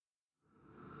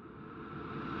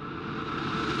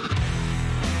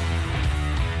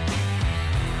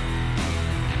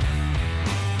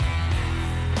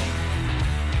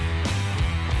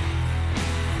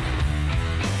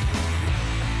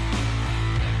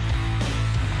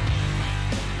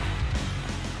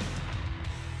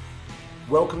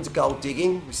Welcome to Gold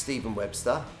Digging with Stephen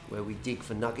Webster, where we dig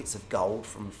for nuggets of gold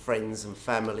from friends and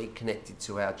family connected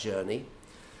to our journey.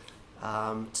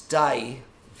 Today,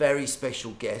 very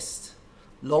special guest,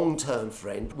 long-term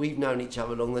friend. We've known each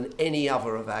other longer than any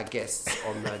other of our guests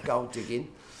on Gold Digging.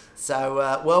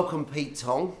 So welcome, Pete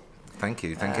Tong. Thank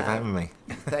you for having me.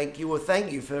 Thank you. Well,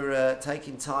 thank you for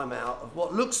taking time out of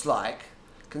what looks like,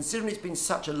 considering it's been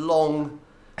such a long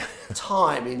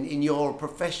time in your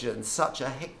profession, such a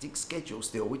hectic schedule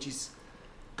still, which is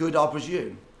good, I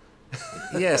presume.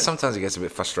 Yeah, sometimes it gets a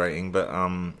bit frustrating, but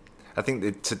I think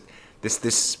that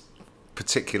this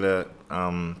particular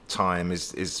time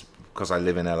is because I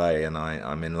live in LA and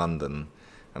I'm in London,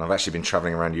 and I've actually been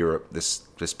travelling around Europe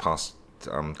this past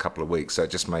couple of weeks, so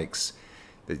it just makes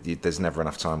there's never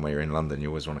enough time where you're in London. You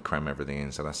always want to cram everything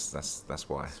in, so that's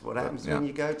why. That's what happens when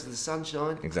you go to the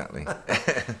sunshine. Exactly.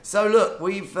 So look,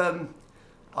 we've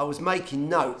I was making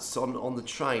notes on the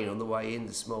train on the way in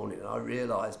this morning, and I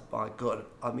realised, by God,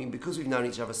 I mean, because we've known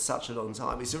each other such a long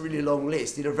time, it's a really long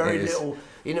list in a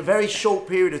very short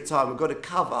period of time. We've got to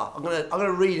cover. I'm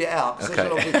gonna read it out.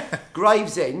 Okay.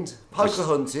 Gravesend,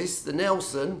 Pocahontas, the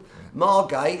Nelson,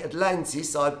 Margate,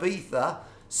 Atlantis, Ibiza,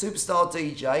 Superstar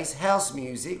DJs, house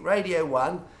music, Radio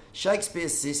 1,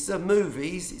 Shakespeare's Sister,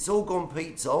 movies, It's All Gone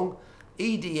Pete Tong,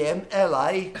 EDM,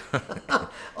 LA,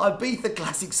 Ibiza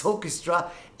Classics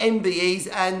Orchestra, MBEs,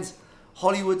 and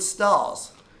Hollywood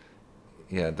Stars.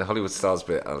 Yeah, the Hollywood Stars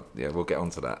bit, we'll get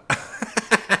onto that.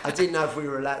 I didn't know if we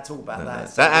were allowed to talk about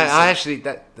that. So I actually,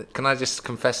 can I just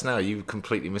confess now, you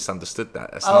completely misunderstood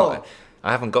that.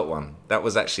 I haven't got one. That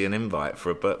was actually an invite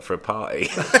for a party.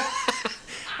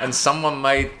 And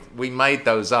we made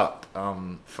those up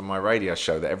for my radio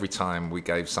show, that every time we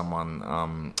gave someone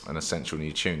an essential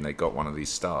new tune, they got one of these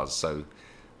stars. So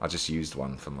I just used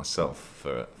one for myself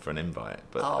for an invite.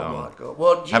 But my God.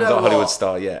 Well, haven't got a Hollywood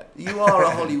star yet. You are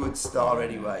a Hollywood star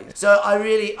anyway. So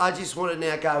I just want to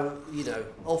now go,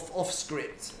 off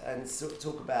script and sort of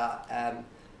talk about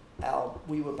how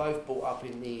we were both brought up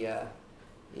in the,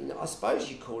 I suppose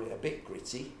you call it a bit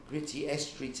gritty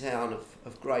estuary town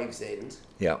of Gravesend.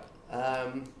 Yeah.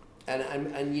 And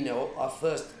I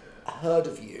first heard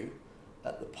of you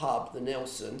at the pub, the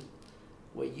Nelson,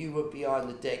 where you were behind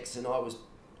the decks and I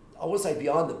wouldn't say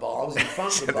behind the bar, I was in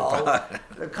front of the bar.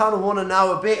 I kind of want to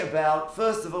know a bit about,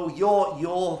 first of all,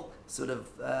 your sort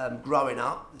of growing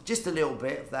up, just a little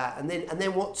bit of that, and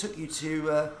then what took you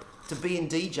to being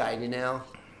DJing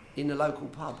in the local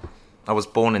pub. I was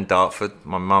born in Dartford.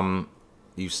 My mum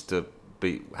used to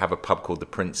have a pub called the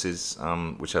Prince's,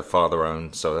 which her father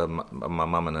owned. So my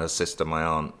mum and her sister, my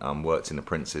aunt, worked in the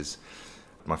Prince's.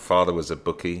 My father was a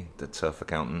bookie, the turf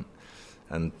accountant,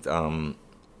 and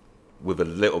with a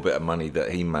little bit of money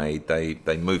that he made,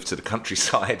 they moved to the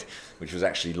countryside, which was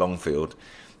actually Longfield.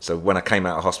 So when I came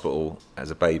out of hospital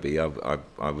as a baby,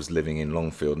 I was living in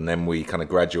Longfield, and then we kind of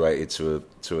graduated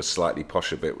to a slightly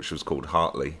posher bit, which was called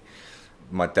Hartley.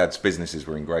 My dad's businesses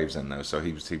were in Gravesend though, so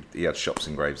he had shops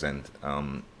in Gravesend,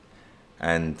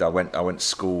 and I went to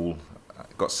school.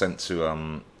 Got sent to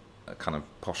a kind of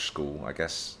posh school, I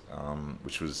guess,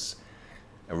 which was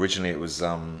originally it was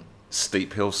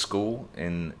Steep Hill School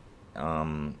in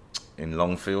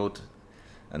Longfield,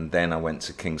 and then I went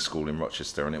to King's School in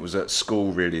Rochester, and it was at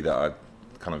school really that I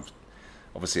kind of,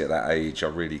 obviously at that age, I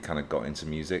really kind of got into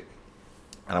music,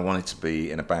 and I wanted to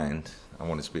be in a band. I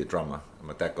wanted to be a drummer, and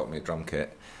my dad got me a drum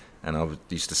kit, and I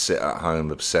used to sit at home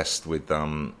obsessed with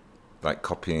like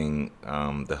copying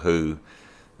The Who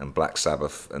and Black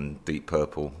Sabbath and Deep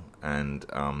Purple and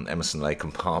Emerson, Lake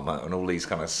and Palmer and all these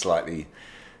kind of slightly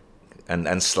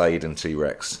and Slade and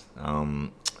T-Rex,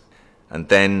 and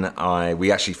then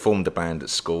we actually formed a band at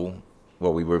school.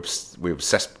 Well, we were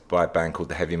obsessed by a band called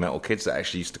the Heavy Metal Kids that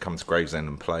actually used to come to Gravesend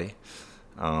and play,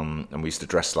 and we used to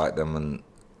dress like them, and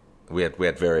we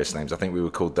had various names. I think we were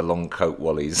called the Long Coat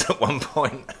Wallies at one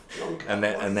point, and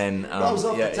then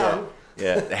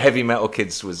the Heavy Metal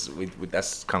Kids was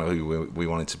that's kind of who we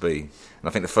wanted to be. And I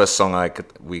think the first song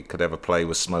we could ever play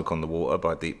was "Smoke on the Water"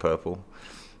 by Deep Purple.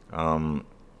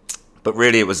 But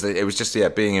really, it was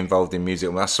just being involved in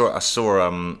music. I saw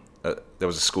there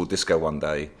was a school disco one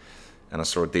day, and I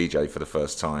saw a DJ for the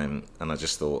first time, and I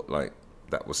just thought like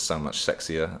that was so much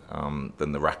sexier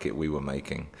than the racket we were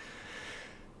making.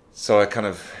 So I kind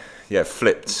of,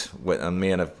 flipped. And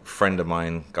me and a friend of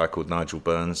mine, a guy called Nigel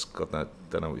Burns, God, I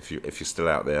don't know if you're still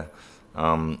out there.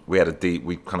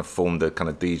 We kind of formed a kind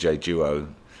of DJ duo,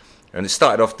 and it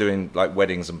started off doing like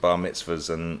weddings and bar mitzvahs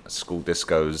and school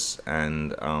discos.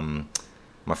 And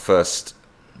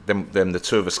then the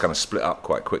two of us kind of split up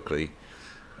quite quickly,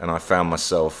 and I found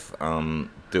myself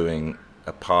doing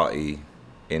a party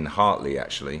in Hartley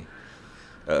actually,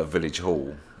 at a village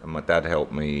hall, and my dad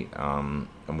helped me, and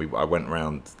I went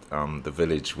around the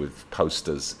village with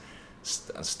posters,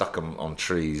 stuck them on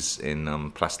trees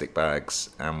in plastic bags,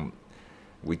 and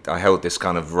I held this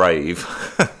kind of rave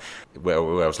where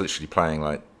I was literally playing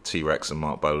like T-Rex and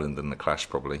Mark Boland and The Clash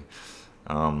probably,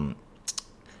 and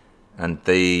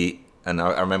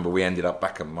I remember we ended up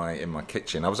back in my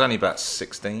kitchen. I was only about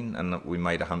 16, and I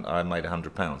made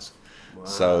 £100. Wow.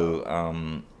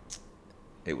 So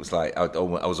it was like I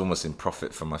was almost in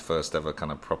profit for my first ever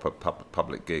kind of proper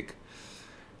public gig,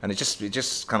 and it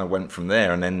just kind of went from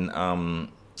there. And then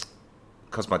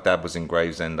because my dad was in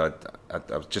Gravesend, I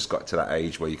just got to that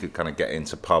age where you could kind of get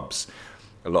into pubs.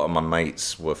 A lot of my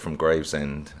mates were from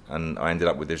Gravesend, and I ended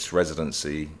up with this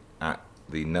residency at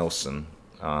the Nelson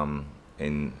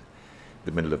in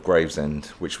the middle of Gravesend,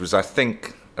 which was, I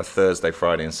think, a Thursday,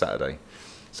 Friday and Saturday.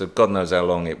 So God knows how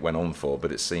long it went on for,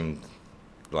 but it seemed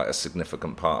like a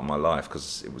significant part of my life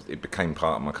because it became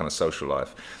part of my kind of social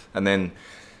life. And then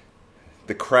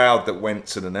the crowd that went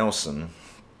to the Nelson,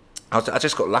 I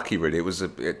just got lucky really.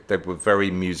 They were very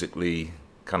musically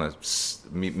kind of,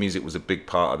 music was a big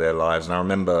part of their lives. And I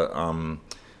remember,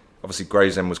 obviously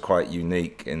Gravesend was quite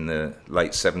unique in the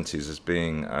late 70s as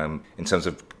being, in terms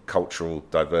of cultural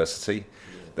diversity,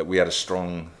 that we had a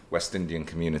strong West Indian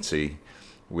community,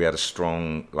 we had a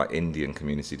strong like Indian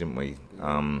community, didn't we?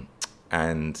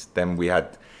 And then we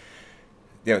had,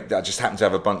 I just happened to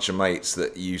have a bunch of mates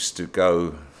that used to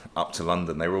go up to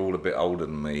London. They were all a bit older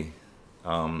than me,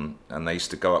 and they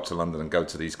used to go up to London and go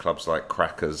to these clubs like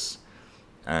Crackers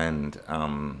and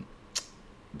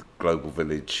Global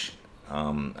Village,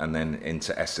 and then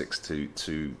into Essex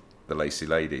to the Lacy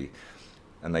Lady,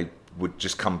 and they would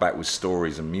just come back with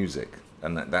stories and music,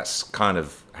 and that's kind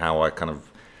of how I kind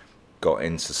of got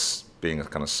into being a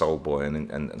kind of soul boy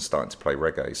and starting to play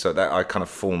reggae. So that I kind of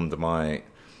formed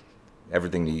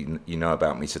everything you know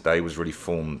about me today was really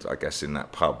formed, I guess, in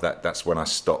that pub. That's when I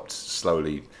stopped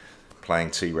slowly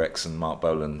playing T-Rex and Mark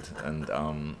Boland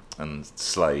and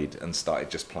Slade, and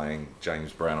started just playing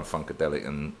James Brown and Funkadelic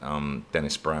and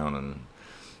Dennis Brown and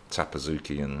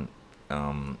Tapazuki and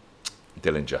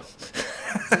Dillinger.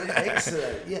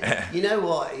 Excellent. Yeah. You know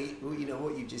what?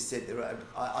 What you just said there.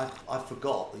 I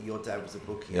forgot that your dad was a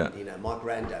bookie. Yeah. My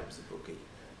granddad was a bookie.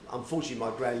 Unfortunately,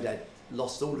 my granddad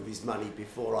lost all of his money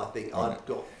before I think I'd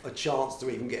got a chance to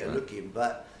even get a look in.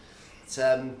 But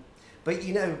a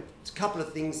couple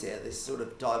of things there. This sort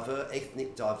of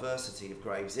ethnic diversity of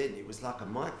Gravesend. It was like a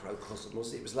microcosm,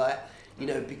 wasn't it? It was like,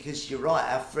 because you're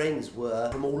right, our friends were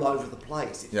from all over the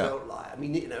place. It felt like. I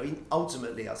mean,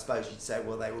 ultimately, I suppose you'd say,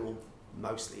 well, they were all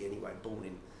mostly anyway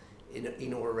born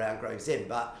in or around Gravesend,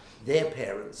 but their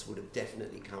parents would have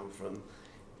definitely come from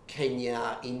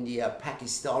Kenya, India,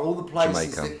 Pakistan, all the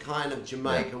places that kind of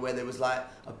Jamaica, where there was like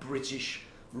a British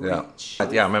reach.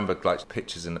 Yeah, I remember like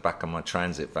pictures in the back of my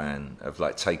transit van of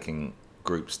like taking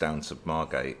groups down to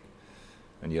Margate,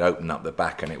 and you'd open up the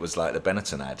back and it was like the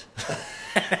Benetton ad.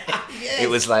 Yes. It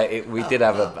was like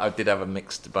I did have a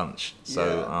mixed bunch.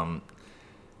 So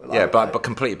but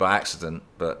completely by accident.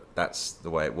 But that's the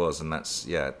way it was, and that's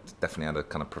definitely had a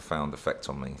kind of profound effect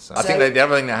on me. So I think the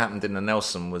other thing that happened in the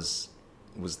Nelson was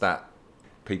that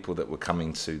people that were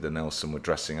coming to the Nelson were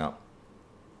dressing up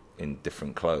in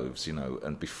different clothes,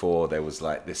 and before there was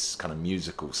like this kind of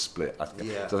musical split.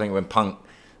 So I think when punk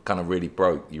kind of really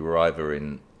broke, you were either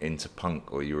into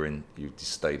punk or you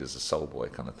just stayed as a soul boy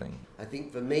kind of thing. I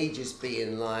think for me, just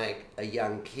being like a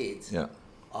young kid,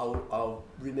 I'll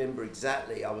remember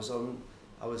exactly. I was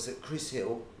at Chris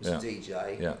Hill, was a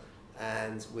DJ,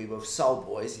 and we were soul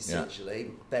boys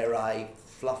essentially, beret,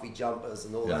 fluffy jumpers,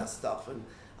 and all that stuff. And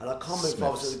I can't remember if I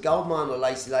was at the Goldmine or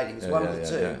Lacy Lady. It was one of the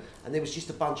two, and there was just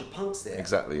a bunch of punks there.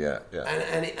 Exactly, yeah.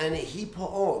 And he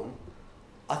put on,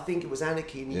 I think it was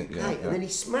Anarchy in the UK, and then he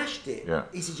smashed it. Yeah.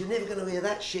 He said, "You're never going to hear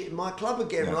that shit in my club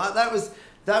again, right?" That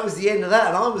was the end of that,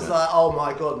 and I was like, "Oh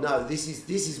my god, no! This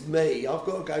is me. I've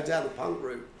got to go down the punk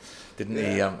route." Didn't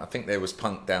he? I think there was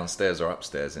punk downstairs or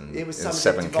upstairs in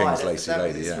Seven Kings, Lacy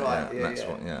Lady.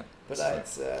 But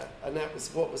that's and that was,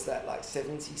 what was that, like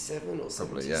 77 or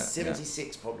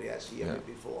 76 probably actually a bit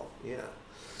before. Yeah.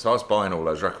 So I was buying all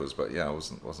those records, but I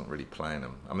wasn't really playing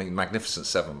them. I mean, Magnificent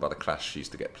Seven by the Clash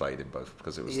used to get played in both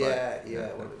because it was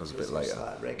it was a bit later.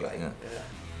 Like reggae. But,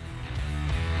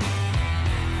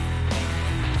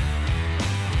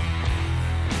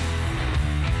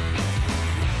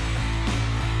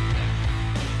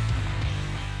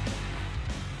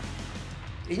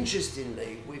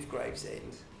 Interestingly, with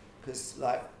Gravesend, because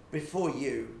like before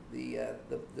you,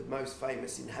 the most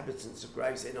famous inhabitants of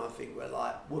Gravesend, I think,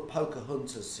 were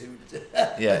Pocahontas, who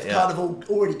had kind of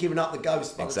already given up the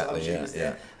ghost by the time she was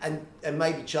there, and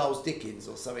maybe Charles Dickens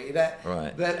or something, you know.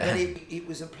 Right. But it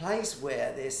was a place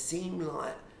where there seemed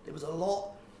like there was a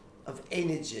lot of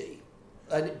energy,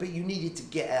 but you needed to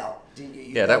get out, didn't you?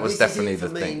 Yeah, that was definitely the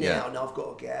thing. Now, and I've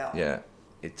got to get out. Yeah,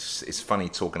 it's funny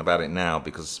talking about it now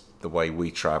because the way we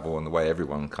travel and the way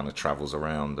everyone kind of travels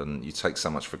around, and you take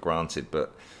so much for granted.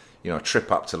 But you know, a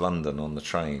trip up to London on the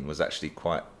train was actually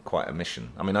quite a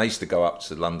mission. I mean, I used to go up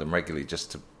to London regularly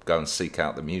just to go and seek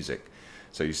out the music.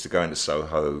 So I used to go into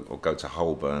Soho or go to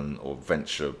Holborn or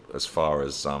venture as far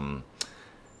as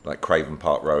like Craven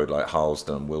Park Road, like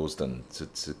Harlesden, Willesden,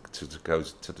 to go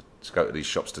to these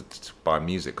shops to buy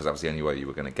music, because that was the only way you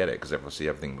were going to get it, because obviously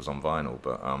everything was on vinyl.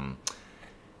 But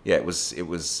yeah, it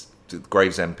was the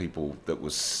Gravesend people that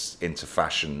was into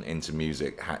fashion, into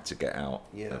music, had to get out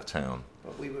of town.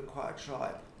 But we were quite a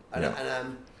tribe, and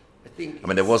I think. I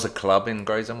mean, there was a club in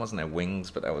Gravesend, wasn't there?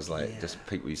 Wings, but that was like just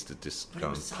people used to just go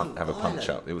and have a punch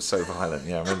up. It was so violent.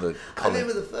 Yeah, I remember. I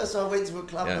remember the first time I went to a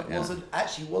club that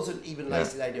wasn't even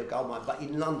Lacey Lady or Goldmine, but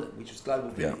in London, which was Global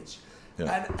Village.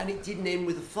 Yeah. And it didn't end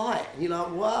with a fight. And you're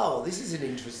like, wow, this isn't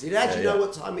interesting. How do you know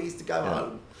what time it is to go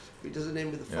home if it doesn't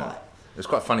end with a fight? It's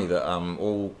quite funny that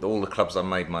all the clubs I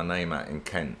made my name at in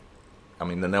Kent, I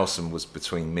mean, the Nelson was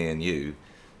between me and you.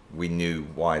 We knew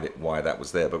why that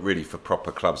was there, but really for proper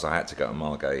clubs, I had to go to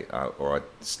Margate, or I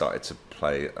started to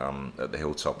play at the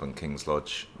Hilltop and King's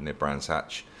Lodge near Brands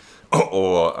Hatch,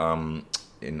 or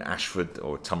in Ashford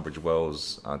or Tunbridge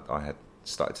Wells. I had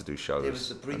started to do shows. There was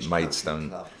the Bridge Maidstone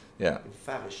Club in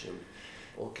Faversham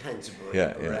or Canterbury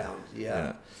around.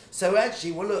 Yeah. So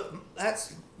actually, well, look,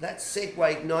 that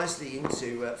segued nicely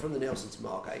into from the Nelson to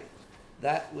Margate.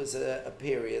 That was a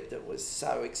period that was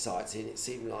so exciting. It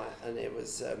seemed like, and it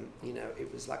was,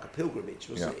 it was like a pilgrimage,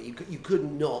 wasn't it? You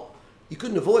couldn't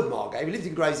avoid Margate. We lived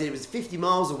in Gravesend. It was 50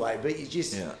 miles away, but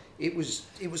it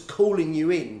was calling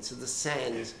you into the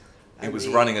sand. It was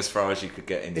running as far as you could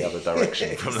get in the other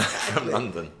direction from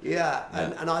London. Yeah,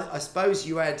 and I suppose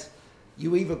you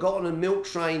either got on a milk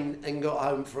train and got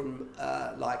home from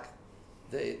like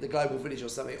the Global Village or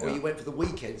something, or you went for the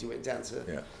weekends. You went down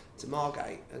to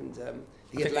Margate and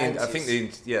the Atlantis. I think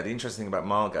the interesting thing about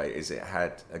Margate is it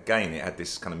had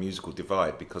this kind of musical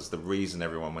divide, because the reason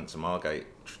everyone went to Margate,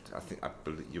 I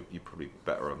believe you're probably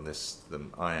better on this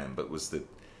than I am, but was the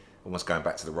almost going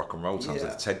back to the rock and roll times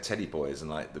of the Teddy Boys and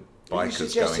like the bikers going down. You're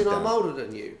suggesting I'm older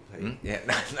than you, Pete? Yeah,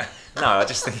 no, I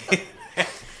just think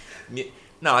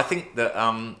no, I think that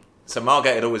so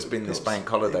Margate had always been this bank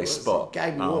holiday spot.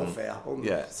 Gang warfare on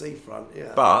the seafront,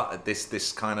 But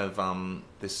this kind of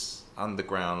this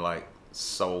underground like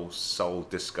soul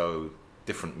disco,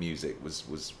 different music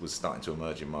was starting to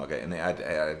emerge in Margate, and it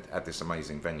had this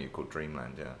amazing venue called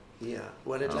Dreamland. Yeah,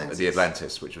 well, Atlantis. The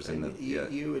Atlantis, which was in the.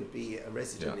 You would be a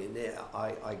resident in there,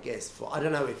 I guess. For I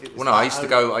don't know if it was. Well, no, I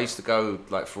used to go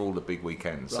like for all the big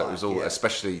weekends. So it was all,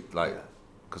 especially like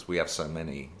because we have so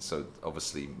many. So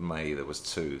obviously May there was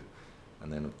 2.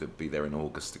 And then they'd be there in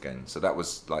August again. So that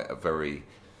was like that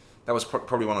was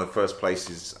probably one of the first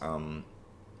places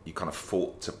you kind of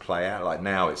fought to play at. Like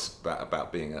now it's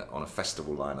about being on a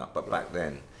festival lineup, but back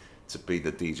then to be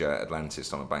the DJ at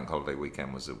Atlantis on a bank holiday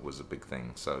weekend was a big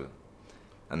thing. So,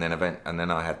 and then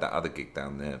I had that other gig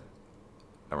down there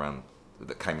around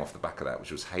that came off the back of that,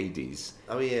 which was Hades.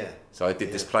 Oh yeah. So I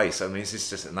did this place. I mean, this is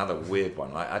just another weird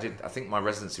one. Like I think my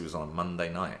residency was on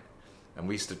Monday night. And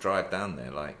we used to drive down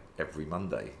there like every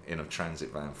Monday in a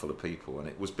transit van full of people, and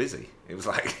it was busy. It was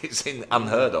like it's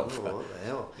unheard of. Oh, what the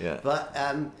hell? Yeah. But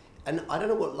and I don't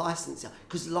know what licensing,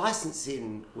 because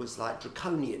licensing was like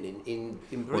draconian in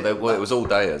Britain. Well, it was all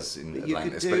dayers in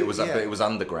Atlantis, but it was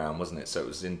underground, wasn't it? So it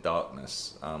was in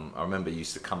darkness. I remember you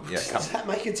used to come. Yeah, does that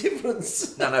make a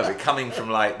difference? No, but coming from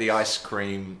like the ice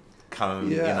cream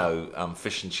cone,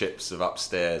 fish and chips of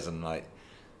upstairs, and like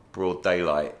broad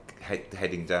daylight.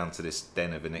 Heading down to this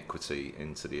den of iniquity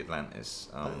into the Atlantis.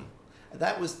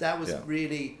 That was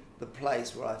really the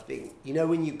place where I think,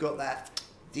 when you've got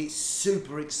this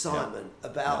super excitement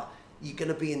about you're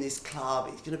going to be in this club,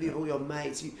 it's going to be with all your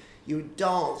mates, you would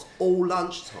dance all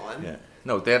lunchtime. Yeah.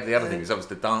 No, the other thing is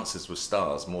obviously the dancers were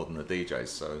stars more than the DJs,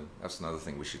 so that's another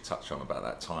thing we should touch on about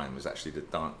that time, was actually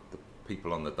the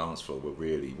people on the dance floor were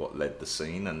really what led the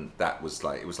scene, and that was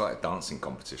like, it was like a dancing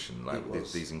competition, like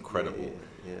these incredible.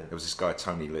 There was this guy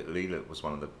Tony Lee that was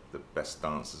one of the best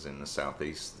dancers in the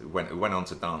southeast. Who went on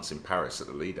to dance in Paris at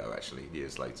the Lido actually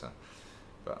years later.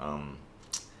 But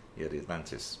the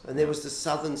Atlantis. And there was the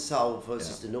Southern Soul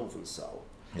versus the Northern Soul.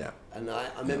 Yeah. And I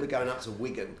remember going up to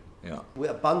Wigan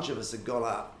A bunch of us had gone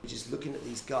up, just looking at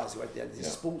these guys who had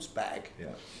this sports bag,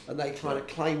 and they kind of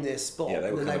claimed their spot, they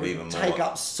and were then they even would take more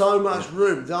up so much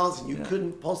room dancing. You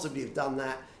couldn't possibly have done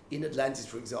that in Atlantis,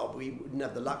 for example. We wouldn't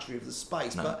have the luxury of the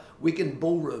space, but Wigan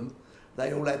Ballroom,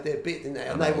 they all had their bit, didn't they?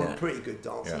 And they were pretty good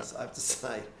dancers, I have to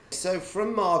say. So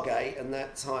from Margate and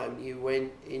that time, you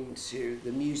went into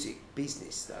the music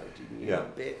business, though, didn't you? Yeah. A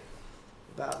bit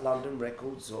about London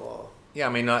Records, or... Yeah,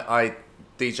 I mean, I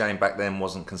DJing back then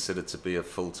wasn't considered to be a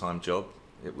full-time job.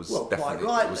 It was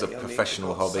definitely it was a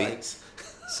professional hobby.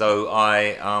 So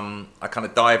I kind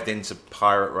of dived into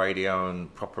pirate radio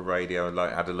and proper radio,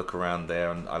 like had a look around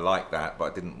there, and I liked that,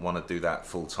 but I didn't want to do that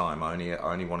full time. I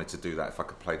only wanted to do that if I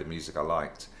could play the music I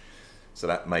liked. So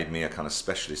that made me a kind of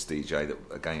specialist DJ. That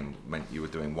again meant you were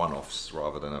doing one-offs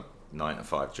rather than a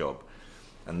 9-to-5 job.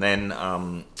 And then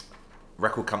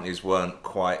record companies weren't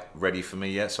quite ready for me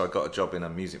yet, so I got a job in a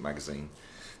music magazine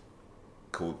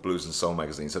called Blues and Soul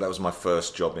Magazine. So that was my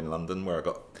first job in London, where I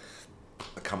got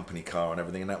a company car and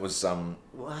everything, and that was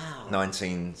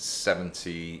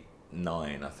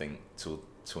 1979, I think, till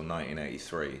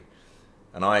 1983.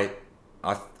 And I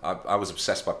was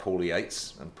obsessed by Paulie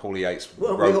Yates, and Paulie Yates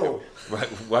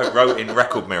wrote in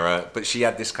Record Mirror, but she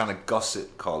had this kind of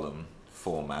gossip column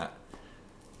format.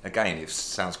 Again, it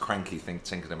sounds cranky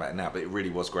thinking about it now, but it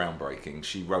really was groundbreaking.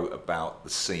 She wrote about the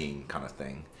scene kind of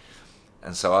thing.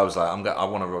 And so I was like, I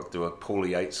want to do a Paulie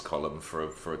Yates column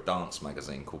for a dance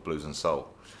magazine called Blues and Soul.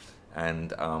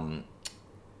 And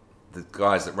the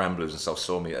guys that ran Blues and Soul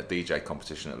saw me at a DJ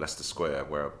competition at Leicester Square,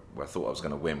 where I thought I was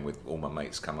going to win with all my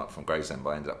mates come up from Gravesend,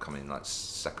 but I ended up coming like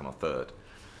second or third.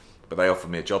 But they offered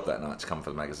me a job that night to come for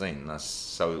the magazine.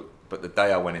 But the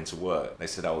day I went into work, they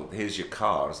said, "Oh, here's your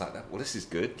car." I was like, "Well, this is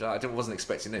good. I wasn't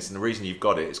expecting this. And the reason you've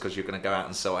got it is because you're going to go out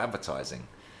and sell advertising."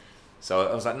 So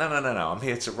I was like, no, I'm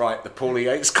here to write the Paulie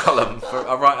Yates column.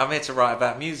 I'm here to write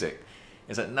about music.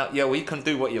 He's like, no, yeah, well, you can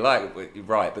do what you like,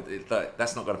 right, but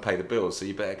that's not going to pay the bills, so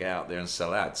you better get out there and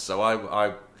sell ads. So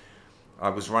I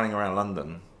was running around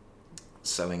London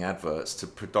selling adverts to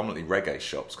predominantly reggae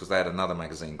shops, because they had another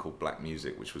magazine called Black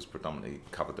Music, which was predominantly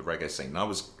covered the reggae scene. And I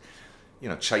was,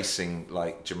 chasing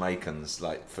like Jamaicans,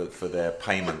 like for their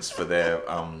payments for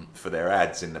their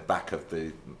ads in the back of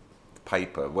the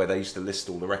paper, where they used to list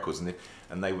all the records, and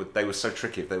they were so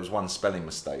tricky. If there was one spelling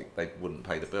mistake, they wouldn't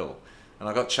pay the bill. And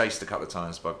I got chased a couple of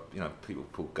times by people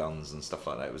pulled guns and stuff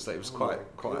like that. It was quite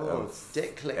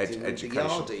debt collecting with the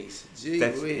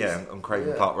Yardies. Yeah, on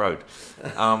Craven Park Road.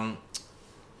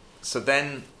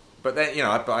 But then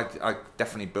I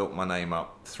definitely built my name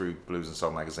up through Blues and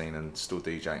Soul Magazine and still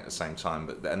DJing at the same time.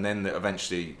 And then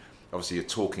eventually, obviously, you're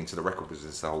talking to the record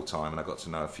business the whole time, and I got to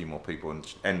know a few more people and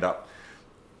end up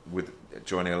with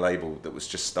joining a label that was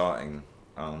just starting,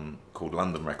 called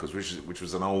London Records, which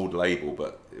was an old label,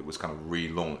 but it was kind of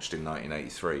relaunched in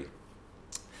 1983.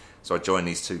 So I joined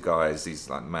these two guys, these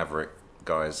like maverick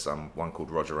guys, one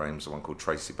called Roger Ames and one called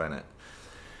Tracy Bennett,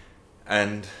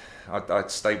 and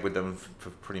I'd stayed with them for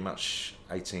pretty much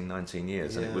 18, 19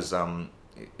 years, and it was a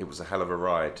hell of a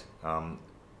ride.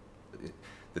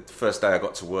 The first day I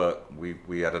got to work,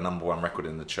 we had a #1 record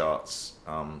in the charts,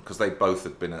 because they both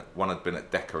had been one had been at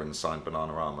Decca and signed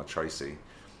Bananarama, Tracy,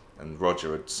 and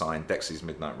Roger had signed Dexy's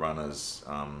Midnight Runners,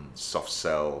 Soft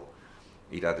Cell.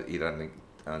 He'd had an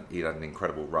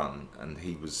incredible run, and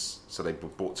so they were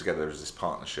brought together as this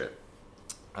partnership.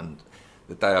 And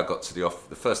the day I got to the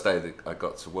first day that I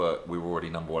got to work, we were already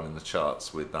 #1 in the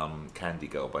charts with Candy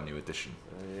Girl by New Edition.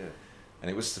 Oh yeah.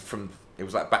 And it was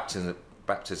like baptism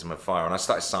of fire, and I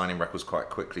started signing records quite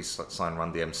quickly. Signed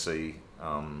Run DMC,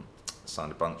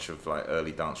 signed a bunch of like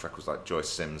early dance records like Joyce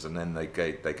Sims, and then they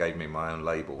gave me my own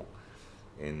label.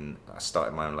 I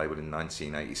started my own label in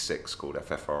 1986 called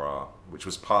FFRR, which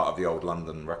was part of the old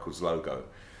London Records logo.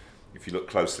 If you look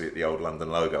closely at the old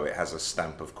London logo, it has a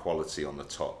stamp of quality on the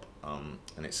top,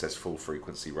 and it says Full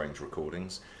Frequency Range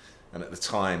Recordings. And at the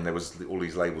time, there was all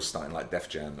these labels starting like Def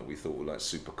Jam that we thought were like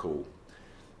super cool.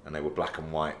 And they were black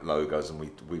and white logos, and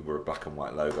we were a black and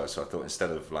white logo. So I thought, instead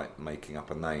of like making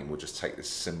up a name, we'll just take this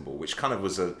symbol, which kind of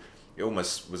was it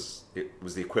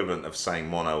was the equivalent of saying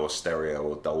mono or stereo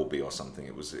or Dolby or something.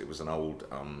 It was an old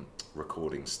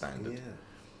recording standard. Yeah.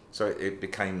 So it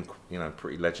became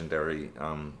pretty legendary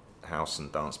house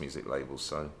and dance music labels.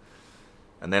 So,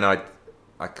 and then I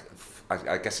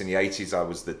guess in the 80s I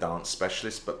was the dance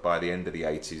specialist, but by the end of the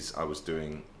 80s I was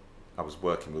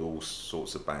working with all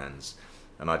sorts of bands.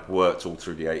 And I'd worked all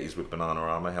through the 80s with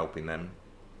Bananarama, helping them.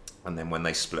 And then when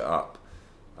they split up,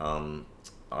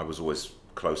 I was always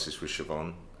closest with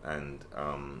Siobhan, and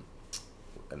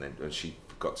then she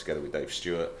got together with Dave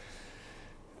Stewart.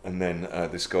 And then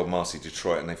this girl Marcy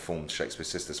Detroit, and they formed Shakespeare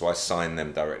Sisters. So I signed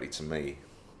them directly to me.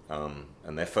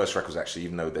 And their first record was actually,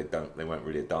 even though they weren't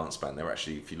really a dance band, they were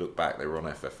actually, if you look back, they were on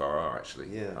FFRR actually.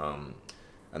 Yeah.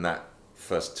 And that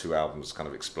first 2 albums kind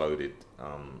of exploded.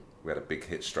 We had a big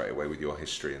hit straight away with Your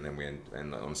History, and then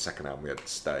and on the second album we had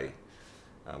Stay,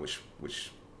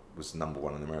 which was number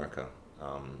 1 in America.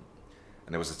 And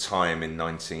there was a time in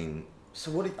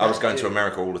So what did I was going do? to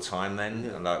America all the time then,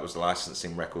 Yeah. and I was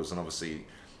licensing records, and obviously,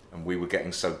 and we were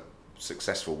getting so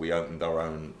successful, we opened our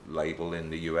own label in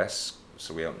the US.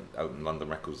 So we opened London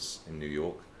Records in New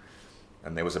York,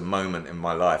 and there was a moment in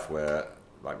my life where,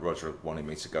 like, Roger wanted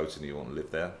me to go to New York and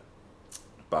live there,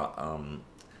 but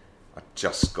I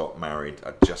just got married,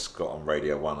 I just got on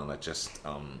Radio 1,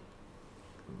 and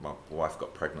my wife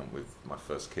got pregnant with my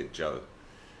first kid, Joe.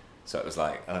 So it was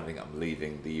like, I don't think I'm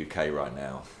leaving the UK right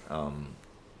now.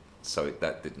 So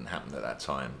that didn't happen at that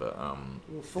time, but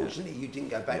Well, fortunately, you didn't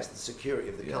go back to the security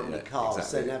of the company car,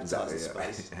 exactly, so advertising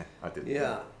exactly, space. Yeah, I didn't.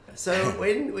 Yeah. So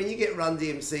when you get Run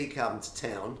DMC come to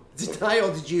town, did they,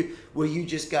 or were you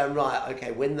just going, right,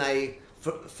 okay, when they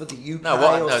for the UK? No,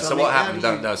 or so something, what how happened?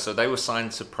 did you- No, so they were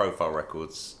signed to Profile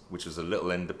Records, which was a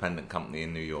little independent company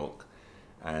in New York,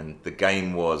 and the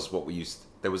game was what we used.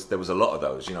 There was a lot of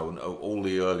those, you know, all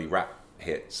the early rap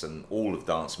hits and all of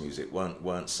dance music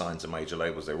weren't signed to major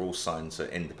labels. They were all signed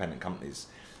to independent companies,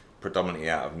 predominantly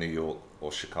out of New York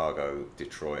or Chicago,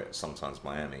 Detroit, sometimes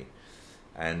Miami.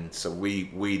 And so we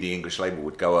the English label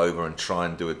would go over and try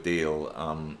and do a deal.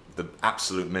 The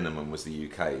absolute minimum was the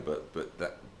UK, but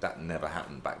that never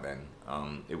happened back then.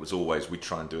 It was always, we'd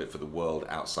try and do it for the world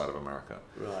outside of America.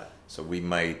 Right. So we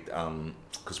made,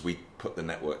 because we put the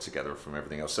network together from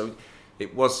everything else. So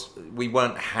we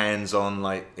weren't hands-on,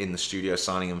 like in the studio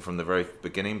signing them from the very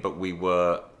beginning, but we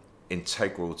were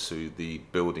integral to the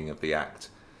building of the act.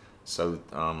 So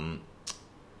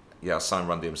I signed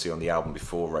Run DMC on the album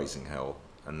before Raising Hell,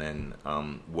 and then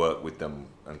worked with them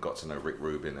and got to know Rick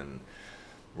Rubin and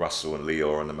Russell and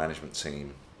Leor and the management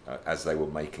team as they were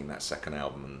making that second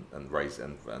album, and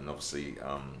obviously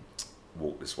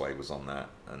Walk This Way was on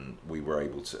that, and we were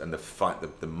able to, and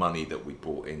the money that we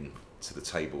brought in to the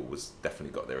table was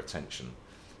definitely got their attention,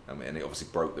 and it obviously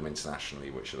broke them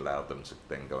internationally, which allowed them to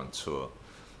then go and tour.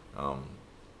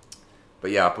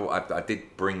 But yeah, I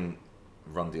did bring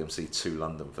Run DMC to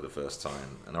London for the first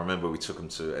time, and I remember we took them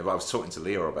to. I was talking to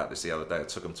Leo about this the other day. I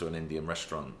took them to an Indian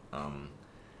restaurant,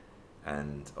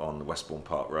 and on the Westbourne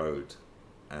Park Road,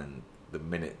 and the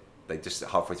minute they just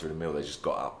halfway through the meal, they just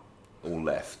got up, all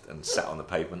left, and sat on the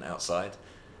pavement outside,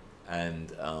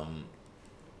 and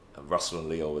Russell and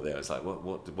Leo were there. It's like,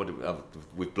 what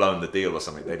we've blown the deal or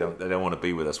something. They don't want to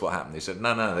be with us. What happened? They said,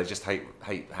 no, they just hate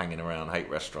hanging around, hate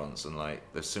restaurants, and like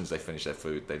as soon as they finish their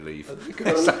food, they leave.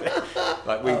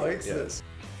 Like we, excellent.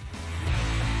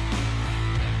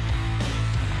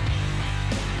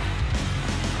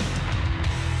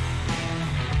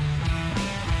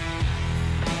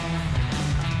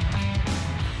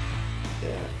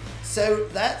 Yeah. So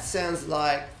that sounds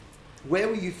like. Where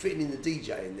were you fitting in the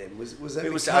DJing then? Was that?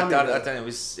 It was. I don't know.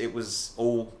 It was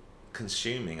all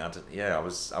consuming. I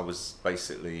was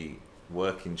basically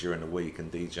working during the week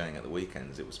and DJing at the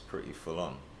weekends. It was pretty full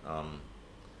on.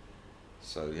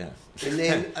 So yeah.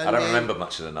 I don't remember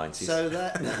much of the 90s. So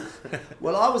that.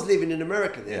 Well, I was living in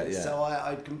America then, Yeah. so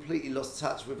I completely lost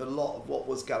touch with a lot of what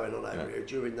was going on over here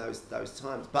during those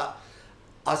times. But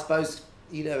I suppose,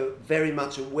 you know, very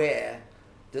much aware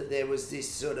that there was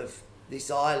this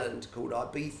island called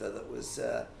Ibiza that was,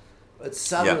 but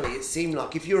suddenly it seemed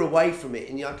like if you're away from it,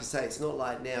 and like I say, it's not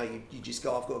like now you just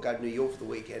go, I've got to go to New York for the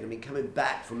weekend. I mean, coming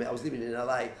back from it, I was living in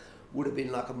LA, would have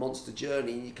been like a monster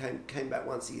journey, and you came back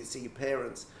once to see your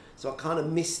parents. So I kind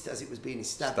of missed as it was being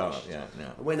established.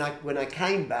 And when I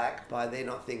came back, by then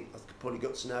I think I probably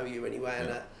got to know you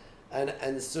anyway,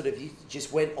 and sort of you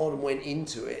just went on and went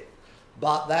into it.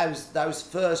 But those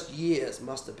first years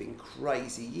must have been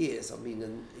crazy years. I mean,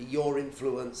 and your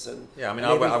influence and I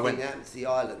went happened to the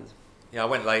island. Yeah, I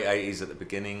went late 80s at the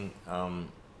beginning. I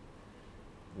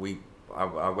went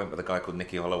with a guy called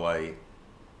Nicky Holloway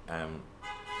and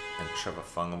Trevor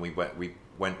Fung, and we went.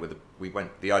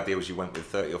 The idea was you went with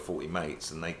 30 or 40 mates,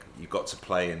 and you got to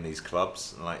play in these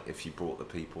clubs. And like if you brought the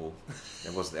people,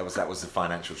 that was the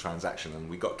financial transaction. And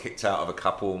we got kicked out of a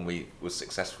couple, and we were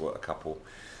successful at a couple.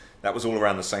 That was all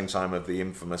around the same time of the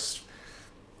infamous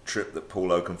trip that Paul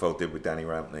Oakenfold did with Danny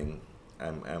Rampling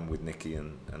and with Nicky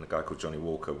and a guy called Johnny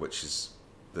Walker, which is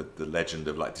the legend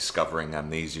of like discovering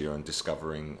Amnesia and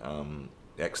discovering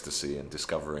Ecstasy and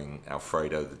discovering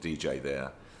Alfredo, the DJ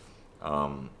there.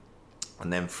 And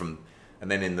then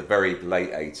in the very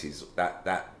late 80s,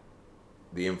 that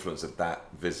the influence of that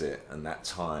visit and that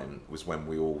time was when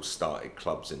we all started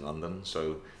clubs in London.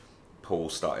 So Paul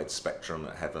started Spectrum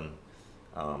at Heaven.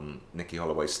 Nicky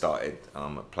Holloway started a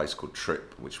place called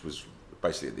Trip, which was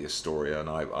basically at the Astoria, and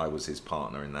I was his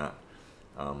partner in that,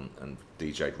 and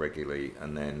DJ'd regularly.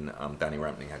 And then Danny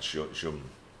Rampling had Jum,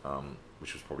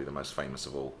 which was probably the most famous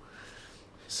of all.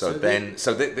 So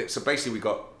basically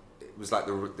it was like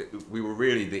we were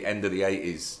really the end of the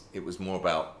 80s. It was more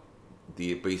about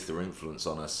the Ibiza influence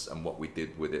on us and what we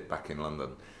did with it back in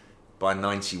London. By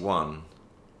 91,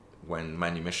 when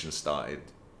Manumission started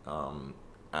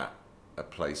at a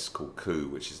place called Coup,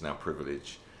 which is now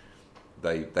Privilege,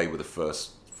 they were the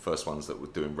first ones that were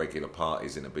doing regular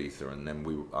parties in Ibiza, and then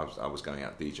I was going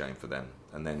out DJing for them,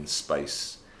 and then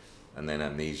Space, and then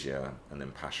Amnesia, and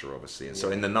then Pasha, obviously. And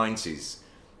so in the 90s,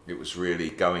 it was really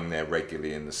going there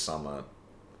regularly in the summer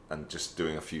and just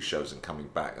doing a few shows and coming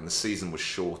back. And the season was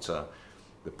shorter,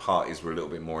 the parties were a little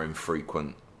bit more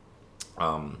infrequent,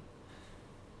 and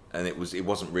it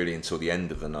wasn't really until the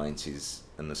end of the 90s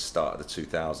and the start of the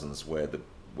 2000s where the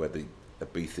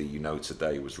Ibiza you know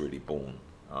today was really born.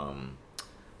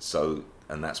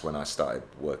 And that's when I started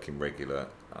working regular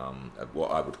at what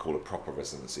I would call a proper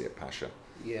residency at Pasha.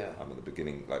 Yeah. At the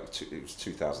beginning, it was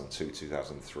 2002,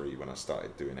 2003 when I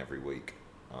started doing every week,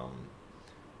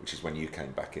 which is when you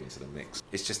came back into the mix.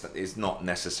 It's just that it's not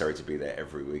necessary to be there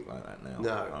every week like that now.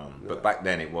 No. But back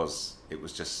then it was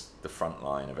just the front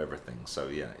line of everything. So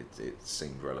yeah, it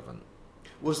seemed relevant.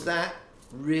 Was that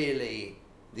really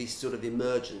the sort of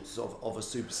emergence of a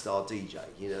superstar DJ?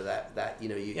 You know that you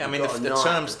know you. Yeah, I mean the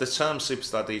term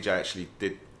superstar DJ actually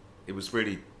did. It was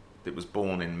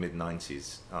born in mid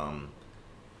 '90s.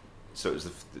 So it was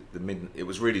it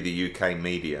was really the UK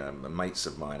media. Mates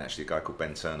of mine, actually, a guy called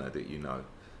Ben Turner that you know,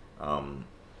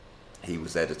 he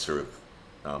was editor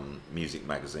of Music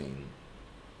Magazine,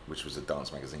 which was a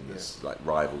dance magazine that's like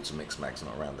rival to Mix Mag's,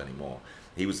 not around anymore.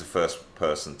 He was the first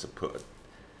person to put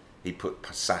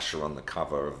Sasha on the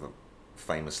cover of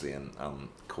famously, and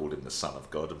called him the Son of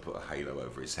God, and put a halo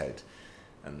over his head.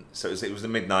 And so it was the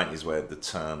mid '90s where the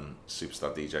term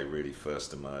superstar DJ really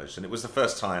first emerged, and it was the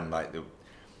first time like the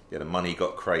money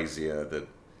got crazier.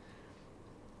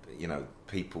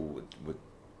 People would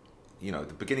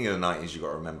the beginning of the '90s. You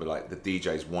got to remember, like the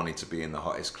DJs wanted to be in the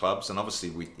hottest clubs, and obviously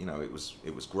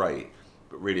it was great,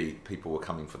 but really people were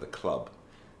coming for the club.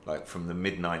 Like from the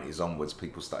mid '90s onwards,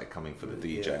 people started coming for the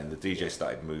DJ, and the DJ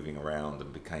started moving around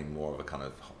and became more of a kind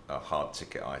of a hard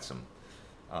ticket item.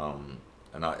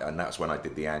 And that's when I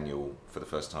did the annual for the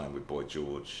first time with Boy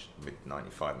George, mid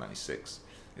 '95, '96.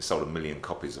 It sold 1 million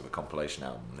copies of a compilation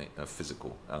album,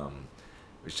 physical,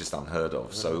 which is just unheard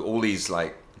of. So all these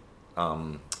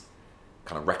kind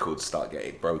of records start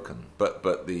getting broken. So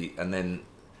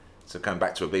going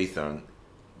back to Ibiza, and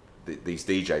these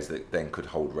DJs that then could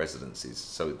hold residencies.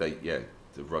 So the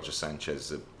Roger Sanchez,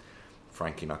 the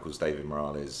Frankie Knuckles, David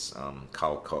Morales,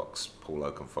 Carl Cox, Paul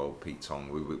Oakenfold, Pete Tong,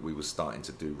 we were starting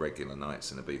to do regular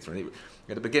nights in Ibiza. And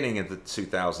at the beginning of the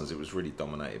 2000s, it was really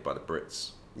dominated by the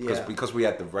Brits. Because we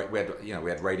had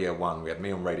Radio 1, we had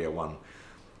me on Radio 1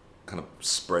 kind of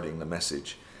spreading the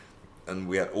message, and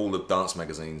we had all the dance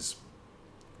magazines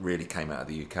really came out of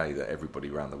the UK that everybody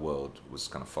around the world was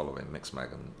kind of following, Mix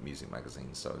Mag and Music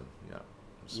Magazine. So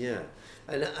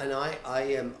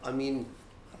I mean,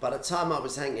 by the time I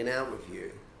was hanging out with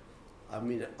you, I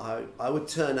mean, I would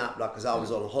turn up because I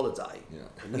was on holiday,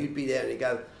 and you'd be there and you'd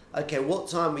go, okay, what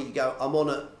time will you go? I'm on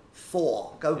at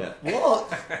 4. Go,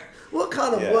 what? What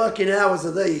kind of working hours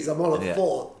are these? I'm on at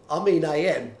 4. I mean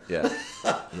AM.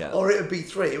 Or it would be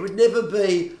 3. It would never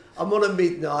be, I'm on at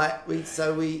midnight. We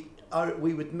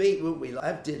would meet, wouldn't we? Like,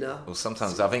 have dinner. Well,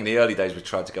 sometimes I think in the early days we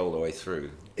tried to go all the way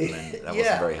through, and then that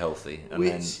wasn't very healthy.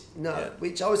 And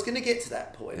which I was going to get to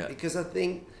that point, because I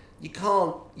think you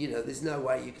can't, there's no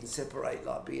way you can separate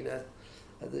like being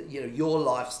your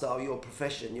lifestyle, your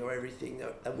profession, your everything,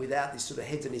 without this sort of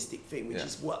hedonistic thing, which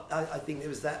is what I think there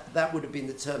was that would have been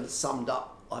the term that summed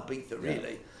up Ibiza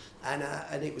really, and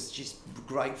it was just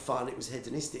great fun. It was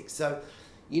hedonistic, so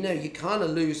you kind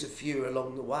of lose a few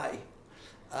along the way.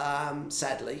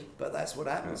 Sadly, but that's what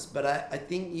happens. But I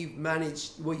think you've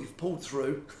managed. Well, you've pulled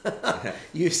through.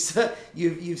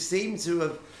 You've seemed to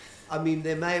have. I mean,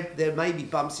 there may be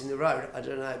bumps in the road. I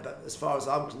don't know, but as far as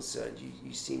I'm concerned,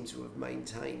 you seem to have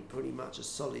maintained pretty much a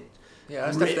solid. Yeah,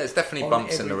 there's definitely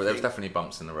bumps in the road. There's definitely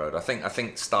bumps in the road. I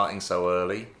think starting so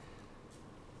early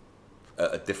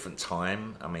at a different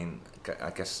time. I mean,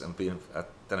 I guess I don't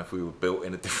know if we were built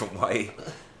in a different way.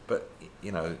 But,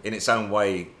 in its own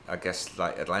way, I guess,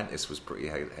 like Atlantis was pretty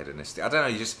hedonistic. I don't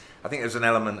know, I think there's an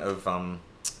element of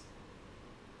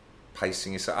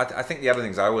pacing yourself. I think the other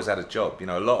things, I always had a job. You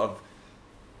know, a lot of,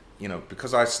 you know,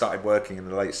 because I started working in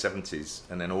the late 70s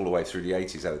and then all the way through the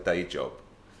 80s, I had a day job.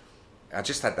 I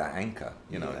just had that anchor,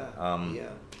 you know.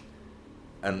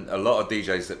 And a lot of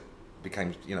DJs that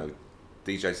became, you know,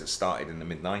 DJs that started in the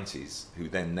mid-90s who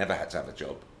then never had to have a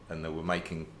job and they were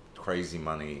making crazy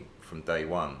money from day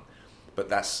one. But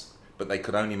they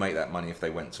could only make that money if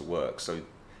they went to work. So,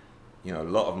 you know,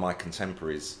 a lot of my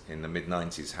contemporaries in the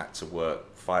mid-90s had to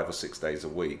work 5 or 6 days a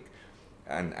week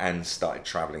and started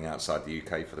travelling outside the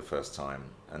UK for the first time.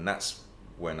 And that's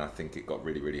when I think it got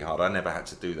really, really hard. I never had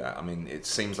to do that. I mean, it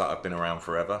seems like I've been around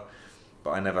forever,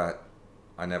 but I never,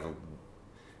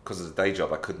 because of the day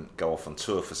job, I couldn't go off on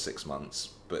tour for 6 months,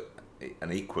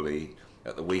 and equally,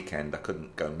 at the weekend, I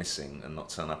couldn't go missing and not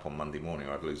turn up on Monday morning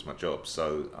or I'd lose my job.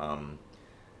 So,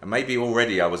 and maybe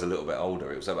already I was a little bit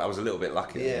older. I was a little bit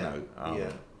lucky, you know,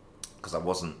 because I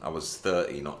was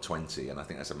 30, not 20, and I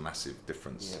think that's a massive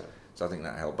difference. Yeah. So I think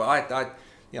that helped. But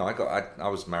I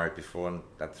was married before and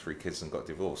had 3 kids and got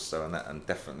divorced. So and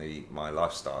definitely my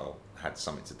lifestyle had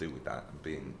something to do with that and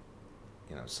being,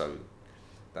 you know, so.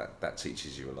 That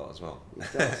teaches you a lot as well. It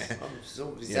does. I'm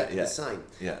sort of exactly the same.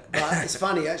 Yeah. But it's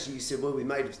funny, actually, you said, well, we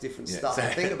made of different stuff. I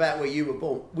think about where you were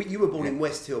born. You were born in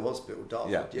West Hill Hospital,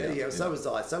 Dartford. Yeah. So was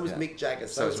I. So was Mick Jagger.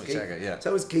 So was Keith. Jagger,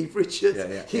 So was Keith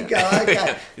Richards. You go,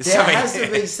 okay, there has to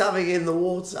be something in the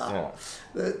water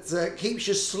that keeps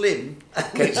you slim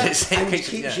and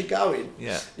keeps you going.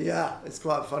 Yeah, it's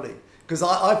quite funny. Because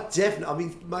I've definitely, I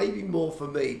mean, maybe more for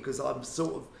me, because I'm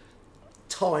sort of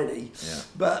tiny,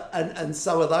 but and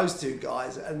so are those 2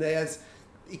 guys, and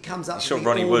he comes up to me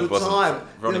Ronnie all Wood the time.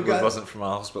 Ronnie Wood wasn't from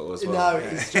our hospital as well. No,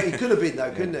 he could have been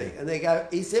though, couldn't he? And they go,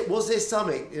 was there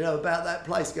something, you know, about that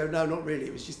place? I go, no, not really.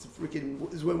 It was just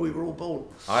it was when we were all born.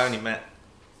 I only met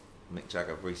Mick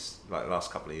Jagger like the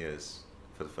last couple of years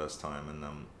for the first time, and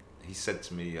he said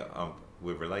to me,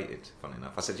 we're related, funny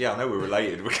enough. I said, yeah, I know we're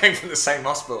related. We came from the same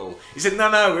hospital. He said,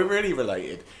 no, we're really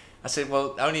related. I said,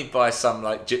 well, only by some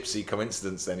like gypsy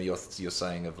coincidence. Then you're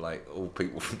saying of like all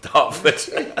people from Dartford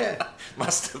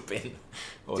must have been.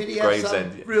 Or did he have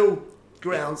some real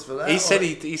grounds for that? He said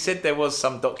he said there was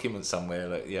some document somewhere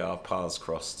that our paths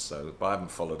crossed. So, but I haven't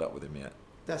followed up with him yet.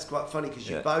 That's quite funny because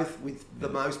you're both with the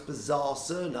most bizarre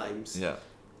surnames. Yeah.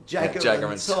 Jagger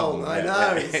and Tom. I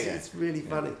know, it's really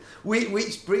funny.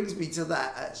 Which brings me to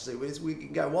that, actually. We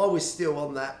can go, while we're still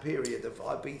on that period of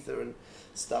Ibiza and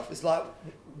stuff, it's like,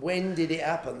 when did it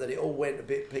happen that it all went a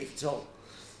bit Pete Tong?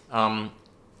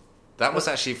 That was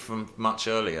actually from much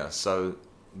earlier. So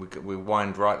we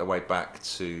wind right the way back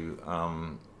to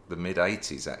the mid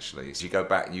 80s actually. So you go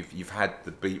back, you've had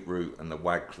the Beat Route and the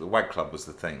WAG Club was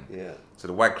the thing. Yeah. So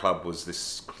the WAG Club was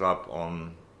this club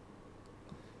on,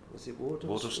 was it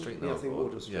Wardour Street? No, I think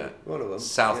Wardour Street. Yeah. One of them.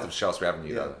 South of Shaftesbury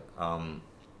Avenue though.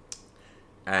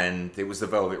 And it was the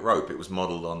Velvet Rope. It was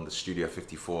modelled on the Studio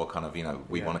 54 kind of, you know,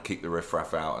 we want to keep the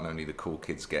riffraff out and only the cool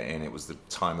kids get in. It was the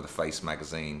time of the Face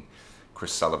magazine.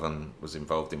 Chris Sullivan was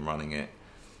involved in running it.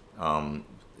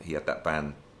 He had that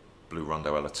band, Blue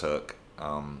Rondo Ella Turk.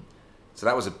 So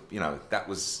that was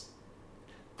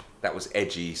that was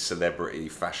edgy, celebrity,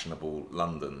 fashionable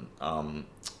London.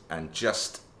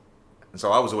 And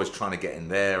so I was always trying to get in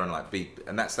there and like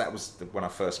that was when I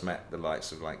first met the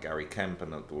likes of like Gary Kemp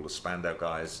and all the Spandau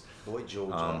guys. Boy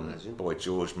George, I imagine. Boy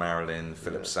George, Marilyn,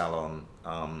 Philip Salon,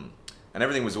 and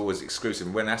everything was always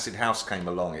exclusive. When Acid House came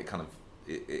along, it kind of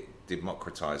it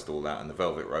democratized all that, and the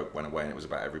Velvet Rope went away, and it was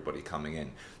about everybody coming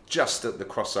in. Just at the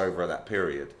crossover of that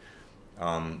period,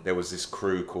 there was this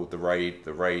crew called the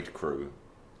Raid Crew.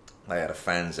 They had a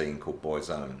fanzine called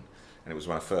Boyzone, and it was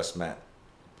when I first met.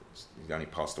 He only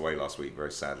passed away last week,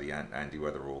 very sadly, Andy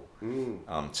Weatherall.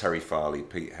 Terry Farley,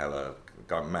 Pete Heller,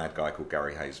 a mad guy called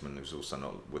Gary Hazeman, who's also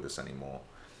not with us anymore.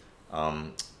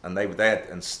 And they had,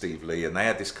 and Steve Lee, and they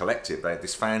had this collective, they had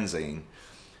this fanzine,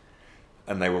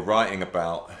 and they were writing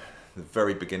about the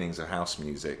very beginnings of house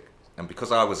music. And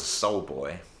because I was a soul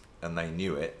boy, and they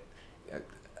knew it,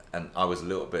 and I was a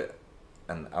little bit,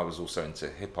 and I was also into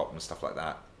hip hop and stuff like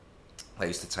that, they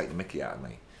used to take the mickey out of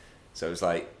me. So it was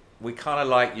like, we kind of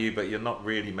like you, but you're not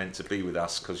really meant to be with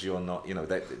us because you're not, you know,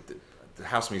 the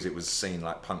house music was seen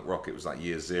like punk rock. It was like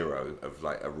year zero of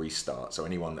like a restart. So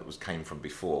anyone that came from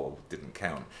before didn't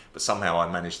count. But somehow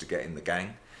I managed to get in the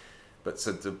gang. But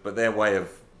their way of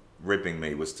ribbing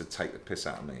me was to take the piss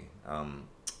out of me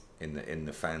in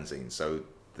the fanzine. So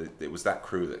it was that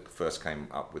crew that first came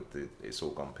up with the It's All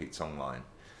Gone Pete Tong line.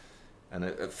 And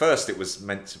at first it was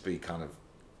meant to be kind of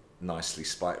nicely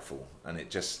spiteful, and it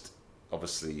just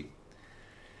obviously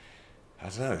I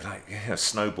don't know, like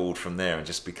snowballed from there and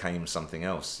just became something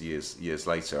else years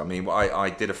later. I mean,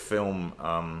 I did a film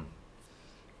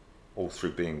all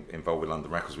through being involved with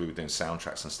London Records. We were doing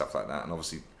soundtracks and stuff like that, and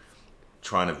obviously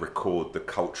trying to record the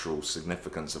cultural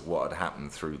significance of what had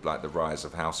happened through like the rise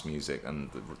of house music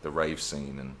and the rave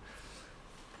scene, and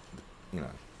you know,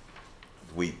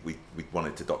 we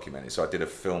wanted to document it. So I did a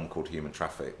film called Human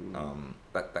Traffic.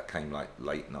 That came like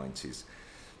late 90s,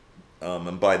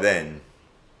 and by then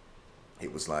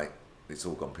it was like It's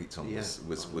All Gone Pete Tong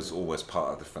was always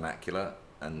part of the vernacular,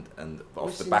 and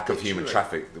off the back of Human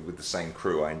Traffic with the same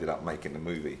crew I ended up making the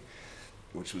movie,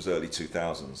 which was early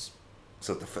 2000s.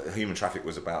 So the Human Traffic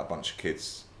was about a bunch of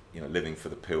kids, you know, living for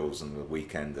the pills and the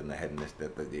weekend and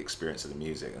the experience of the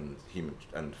music,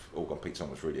 and All Gone Pete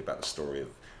Tong was really about the story of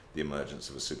the emergence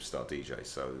of a superstar DJ.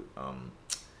 So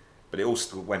but it all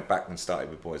still went back and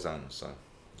started with Boyzone. So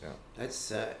yeah,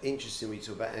 that's interesting when you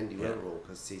talk about Andy Weatherall,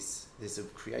 because there's a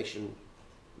creation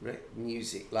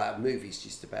music, like a movie's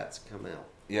just about to come out.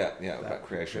 Yeah, about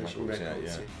Creation Records.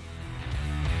 Yeah.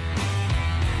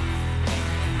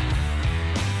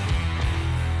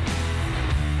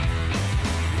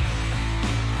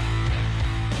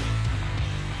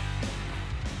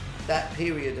 That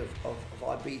period of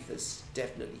Ibiza's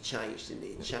definitely changed, and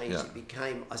it changed. Yeah. It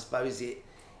became, I suppose, it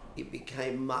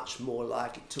became much more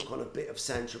like, it took on a bit of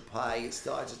Saint-Tropez. It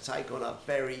started to take on a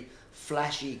very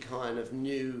flashy kind of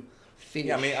new finish.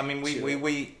 Yeah, I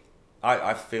mean,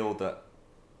 I feel that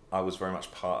I was very much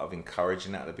part of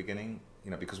encouraging that at the beginning.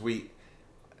 You know, because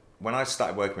when I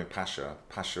started working with Pacha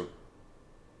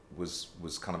was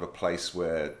kind of a place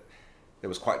where there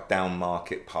was quite down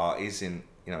market parties in.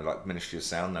 You know, like Ministry of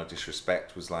Sound, no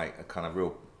disrespect, was like a kind of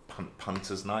real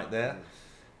punter's night there.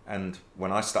 And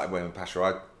when I started working with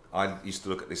Pacha, I used to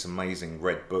look at this amazing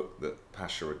red book that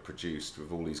Pacha had produced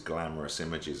with all these glamorous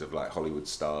images of like Hollywood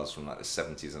stars from like the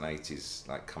 70s and 80s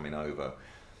like coming over.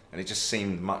 And it just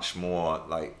seemed much more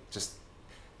like just,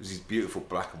 it was these beautiful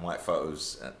black and white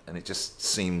photos, and it just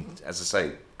seemed, as I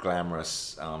say,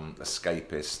 glamorous,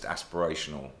 escapist,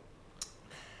 aspirational.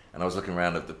 And I was looking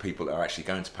around at the people that are actually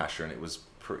going to Pacha, and it was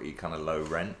pretty kind of low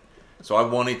rent. So I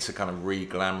wanted to kind of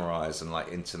re-glamorize and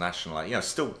like internationalize, you know,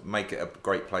 still make it a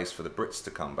great place for the Brits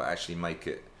to come, but actually make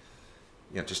it,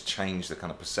 you know, just change the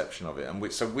kind of perception of it.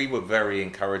 And so we were very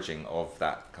encouraging of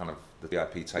that kind of the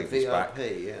VIP tables back.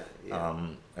 Yeah.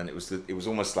 And it was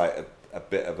almost like a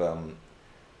bit of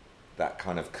that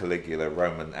kind of Caligula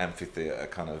Roman amphitheater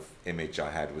kind of image I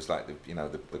had, was like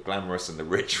the glamorous and the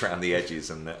rich around the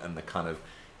edges, and the kind of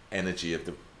energy of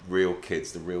the real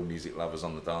kids, the real music lovers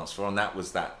on the dance floor. And that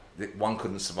was that one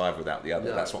couldn't survive without the other.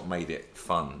 No. That's what made it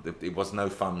fun. It was no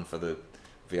fun for the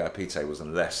VIP tables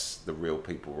unless the real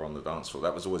people were on the dance floor.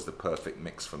 That was always the perfect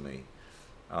mix for me.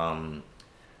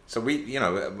 So we, you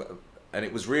know, and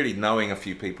it was really knowing a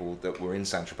few people that were in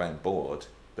Saint-Tropez and bored,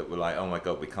 that were like, oh my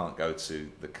God, we can't go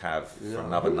to the Cav for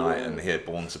another night and hear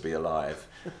Born to Be Alive.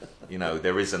 You know,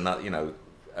 there is another, you know,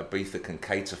 Ibiza can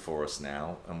cater for us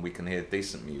now, and we can hear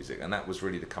decent music. And that was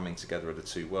really the coming together of the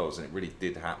two worlds, and it really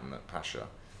did happen at Pacha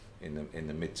in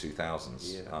the mid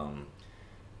 2000s. Yeah.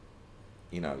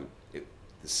 You know, the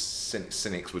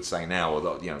cynics would say now,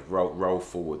 or you know, roll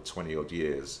forward 20 odd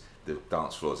years, the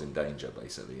dance floor's in danger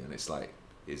basically, and it's like,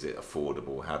 is it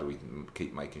affordable? How do we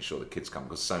keep making sure the kids come?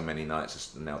 Because so many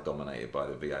nights are now dominated by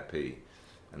the VIP.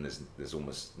 And there's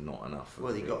almost not enough.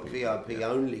 Well, you've got VIP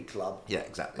only club. Yeah,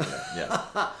 exactly.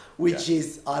 Yeah. Which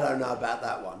is, I don't know about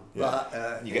that one. Yeah.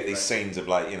 But you get these scenes of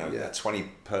like, you know, a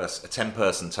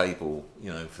 10-person table,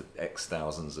 you know, for X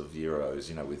thousands of euros,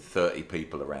 you know, with 30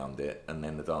 people around it, and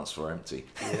then the dance floor empty.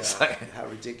 Yeah, so, how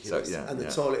ridiculous. So, and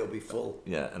the toilet will be full.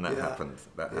 Yeah, and that happened.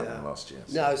 That happened last year.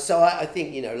 So. No, so I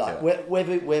think, you know, like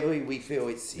whether we feel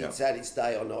it's had its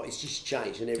day or not, it's just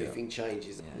changed, and everything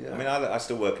changes. Yeah. I mean, I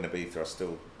still work in Ibiza. I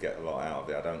still get a lot out of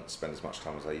it. I don't spend as much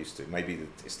time as I used to. Maybe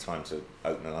it's time to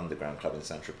open an underground club in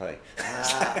Saint-Tropez.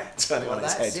 Turn it on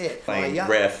its head. Playing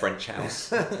rare French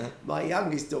house. My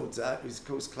youngest daughter, who's of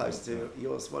course close to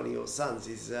one of your sons,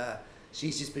 is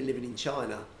she's just been living in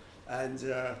China, and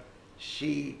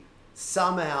she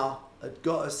somehow had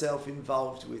got herself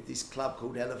involved with this club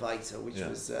called Elevator, which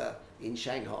was in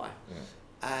Shanghai. Yeah.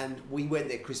 And we went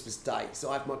there Christmas Day.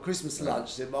 So I have my Christmas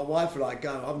lunch, and my wife and I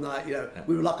go, I'm like, you know,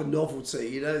 we were like a novelty,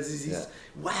 you know,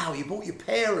 wow, you brought your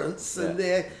parents, and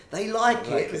they like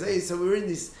it. So we were in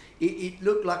this, it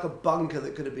looked like a bunker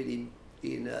that could have been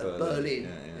in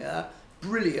Berlin. Yeah.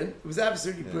 Brilliant. It was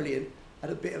absolutely brilliant.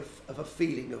 Had a bit of a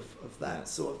feeling of that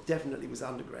sort of, definitely was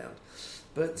underground.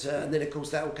 But, and then of course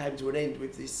that all came to an end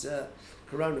with this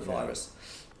coronavirus.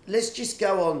 Let's just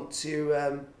go on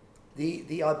to the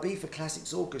Ibiza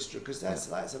Classics Orchestra, because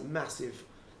that's a massive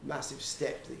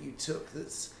step that you took.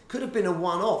 That's could have been a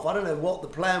one-off. I don't know what the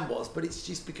plan was, but it's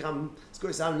just become. It's got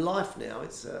its own life now.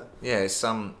 It's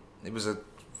It was a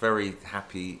very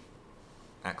happy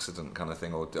accident kind of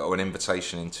thing, or an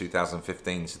invitation in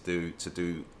 2015 to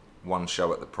do one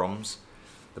show at the Proms.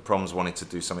 The Proms wanted to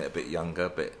do something a bit younger, a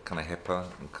bit kind of hipper,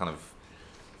 and kind of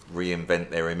reinvent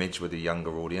their image with a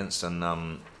younger audience.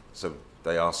 And so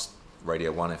they asked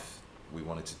Radio 1 if we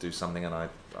wanted to do something, and I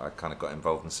kind of got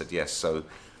involved and said yes. So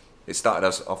it started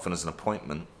us often as an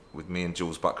appointment with me and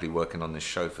Jules Buckley working on this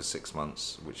show for 6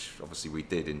 months, which obviously we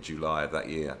did in July of that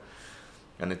year.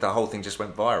 And the whole thing just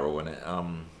went viral, and it,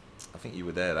 I think you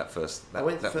were there that first. I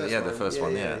went the first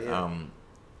one.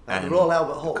 And Royal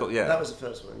Albert Hall. Yeah, that was the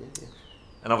first one. Yeah.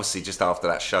 And obviously, just after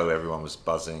that show, everyone was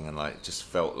buzzing, and like just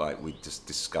felt like we just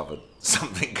discovered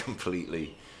something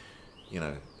completely,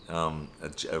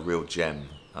 a real gem.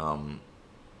 And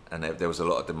there was a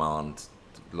lot of demand,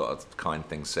 a lot of kind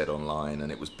things said online,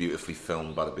 and it was beautifully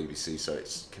filmed by the BBC, so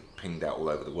it's pinged out all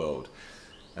over the world.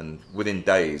 And within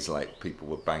days, like, people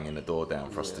were banging the door down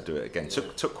for us to do it again.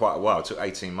 Took quite a while. It took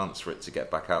 18 months for it to get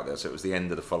back out there. So it was the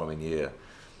end of the following year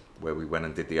where we went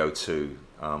and did the O2,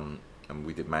 and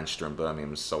we did Manchester and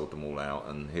Birmingham, sold them all out,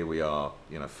 and here we are,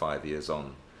 5 years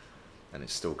on, and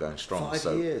it's still going strong.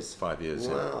 5 years? 5 years,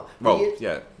 wow. Yeah.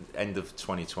 Well, end of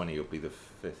 2020 will be the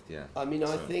 5th, yeah. I mean,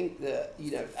 I think that,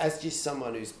 as just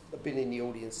someone who's been in the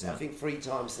audience, I think 3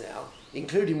 times now,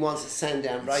 including once at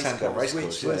Sandown Racecourse,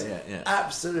 which was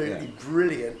absolutely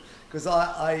brilliant, because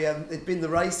it'd been the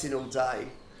racing all day.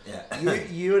 Yeah.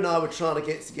 you and I were trying to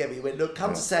get together. You went, look,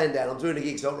 come to Sandown, I'm doing a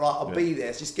gig. So, right, I'll be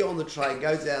there. So just get on the train,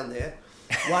 go down there.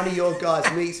 One of your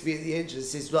guys meets me at the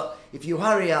entrance and says, look, if you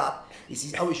hurry up, he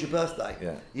says, oh, it's your birthday.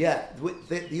 Yeah.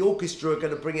 The orchestra are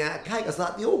going to bring out a cake. I was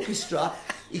like, the orchestra?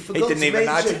 You forgot to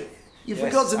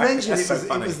mention it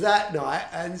was that night,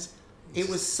 and it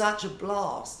was such a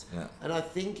blast. Yeah. And I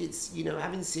think it's,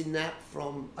 having seen that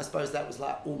from, I suppose that was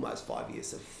like almost 5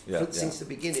 years since the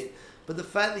beginning. But the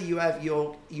fact that you have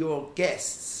your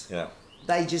guests,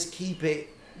 they just keep it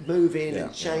moving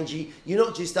and changing. Yeah. You're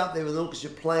not just up there with an orchestra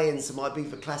playing some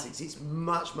Ibiza classics. It's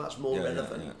much, much more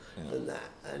relevant than that.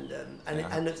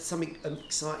 And it's something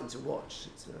exciting to watch.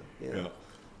 It's,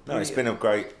 No, it's been a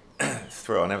great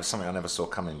thrill. Something I never saw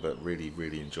coming, but really,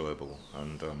 really enjoyable.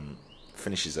 And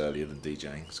finishes earlier than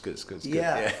DJing. It's good.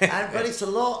 But it's a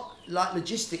lot, like,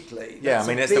 logistically. Yeah, I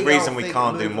mean, it's the reason we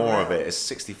can't do more of it. It's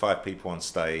 65 people on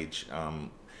stage.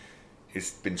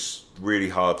 It's been really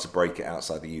hard to break it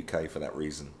outside the UK for that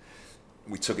reason.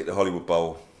 We took it to Hollywood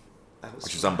Bowl,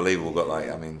 which was unbelievable. Got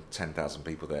 10,000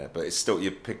 people there. But it's still,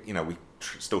 we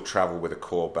still travel with a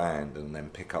core band and then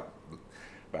pick up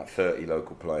about 30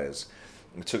 local players.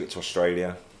 We took it to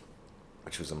Australia,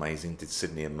 which was amazing. Did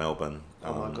Sydney and Melbourne.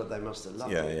 Oh my God, they must have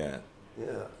loved it.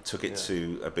 Yeah. Took it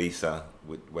to Ibiza,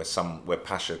 where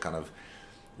Pasha kind of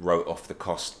wrote off the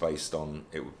cost based on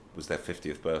it was their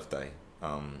 50th birthday.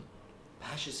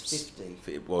 Pasha's 50.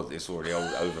 It's already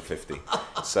over 50.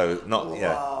 So not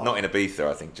in Ibiza.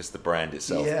 I think just the brand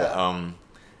itself. Yeah. But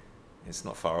it's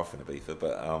not far off in Ibiza.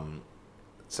 But I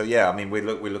mean, we're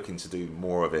looking to do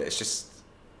more of it. It's just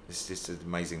an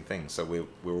amazing thing. So we've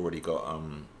already got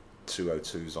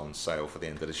 202s on sale for the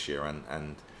end of this year,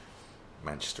 and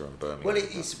Manchester and Birmingham. Well,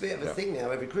 it's a bit of a thing now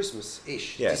every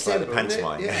Christmas-ish. Yeah, December, it's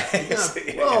like the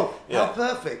pantomime. Well, how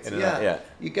perfect.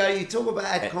 You talk about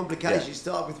add complications. You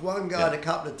start with one guy and a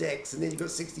couple of decks, and then you've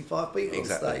got 65 people on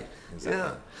stage. Exactly.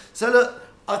 Yeah. So look,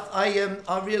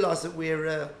 I realise that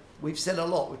we've said a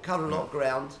lot. We've covered a lot of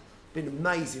ground. Been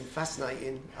amazing,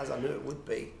 fascinating, as I knew it would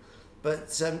be.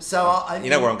 But you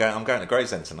know where I'm going? I'm going to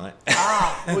Gravesend tonight.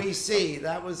 Well, you see,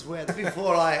 that was where.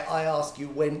 Before I ask you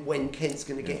when Kent's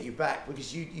going to get you back,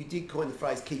 because you did coin the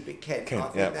phrase "keep it Kent." I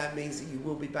think that means that you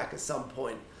will be back at some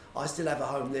point. I still have a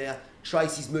home there.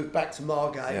 Tracy's moved back to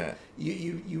Margate. Yeah.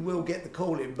 You will get the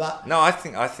call in, but no, I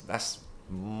think that's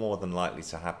more than likely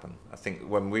to happen. I think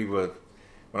when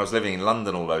I was living in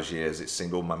London all those years, it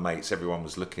seemed all my mates, everyone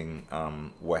was looking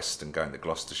west and going to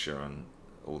Gloucestershire and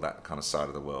all that kind of side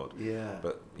of the world. Yeah.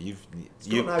 But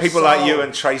people like you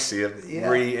and Tracy have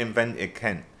reinvented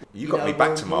Kent. You got me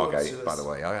back to Margate, by the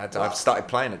way. I've started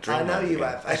playing at Dreamland. I know you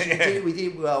have. Actually, we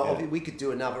did. Well, we could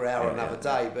do another hour, another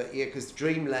day, but because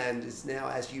Dreamland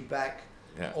has you back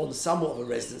on somewhat of a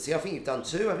residency. I think you've done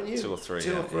 2, haven't you? 2 or 3.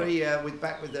 2 or 3.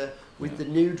 With the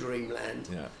new Dreamland.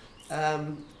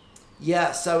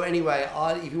 Yeah. So anyway,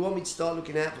 if you want me to start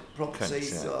looking out for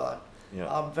properties, Yeah.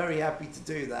 I'm very happy to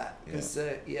do that because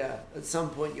at some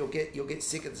point you'll get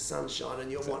sick of the sunshine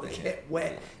and you'll want to get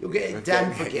wet. You'll get it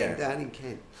damp again down in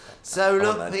Kent. So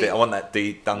look, Pete, I want that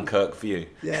Dunkirk for you.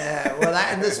 Yeah, well,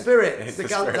 that and the spirit. It's the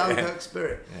spirit, Dunkirk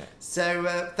spirit. Yeah.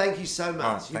 So thank you so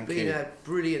much. You've been you. a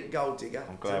brilliant gold digger.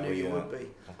 I'm glad I knew you would be.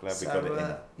 I'm glad we got it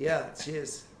in. Yeah,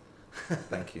 cheers.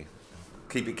 Thank you.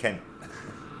 Keep it Kent.